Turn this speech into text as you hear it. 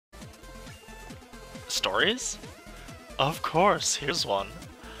Stories? Of course, here's one.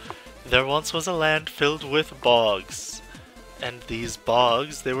 There once was a land filled with bogs. And these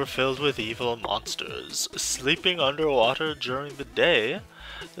bogs, they were filled with evil monsters. Sleeping underwater during the day,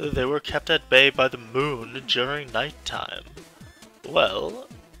 they were kept at bay by the moon during nighttime. Well,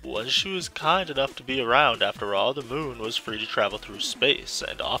 when she was kind enough to be around after all, the moon was free to travel through space,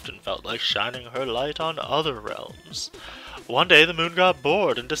 and often felt like shining her light on other realms. One day the moon got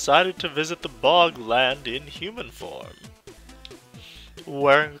bored and decided to visit the bog land in human form.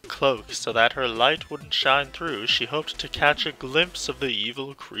 Wearing a cloak so that her light wouldn't shine through, she hoped to catch a glimpse of the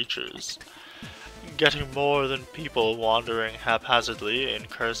evil creatures. Getting more than people wandering haphazardly in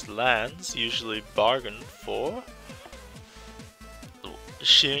cursed lands, usually bargained for,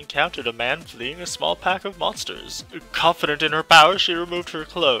 she encountered a man fleeing a small pack of monsters. Confident in her power, she removed her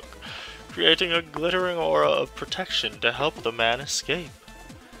cloak, creating a glittering aura of protection to help the man escape.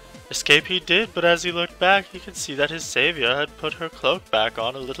 Escape he did, but as he looked back, he could see that his savior had put her cloak back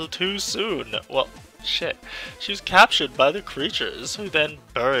on a little too soon. Well, shit. She was captured by the creatures, who then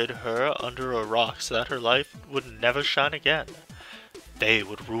buried her under a rock so that her light would never shine again. They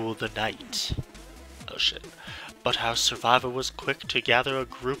would rule the night. Oh shit. But our survivor was quick to gather a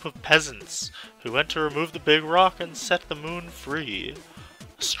group of peasants, who went to remove the big rock and set the moon free.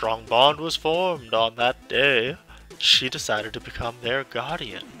 A strong bond was formed on that day. She decided to become their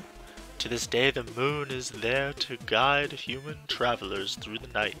guardian. To this day, the moon is there to guide human travelers through the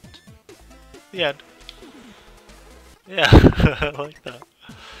night. The end. Yeah, I like that.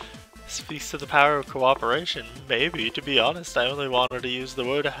 Speaks to the power of cooperation. Maybe, to be honest, I only wanted to use the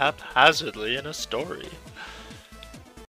word haphazardly in a story.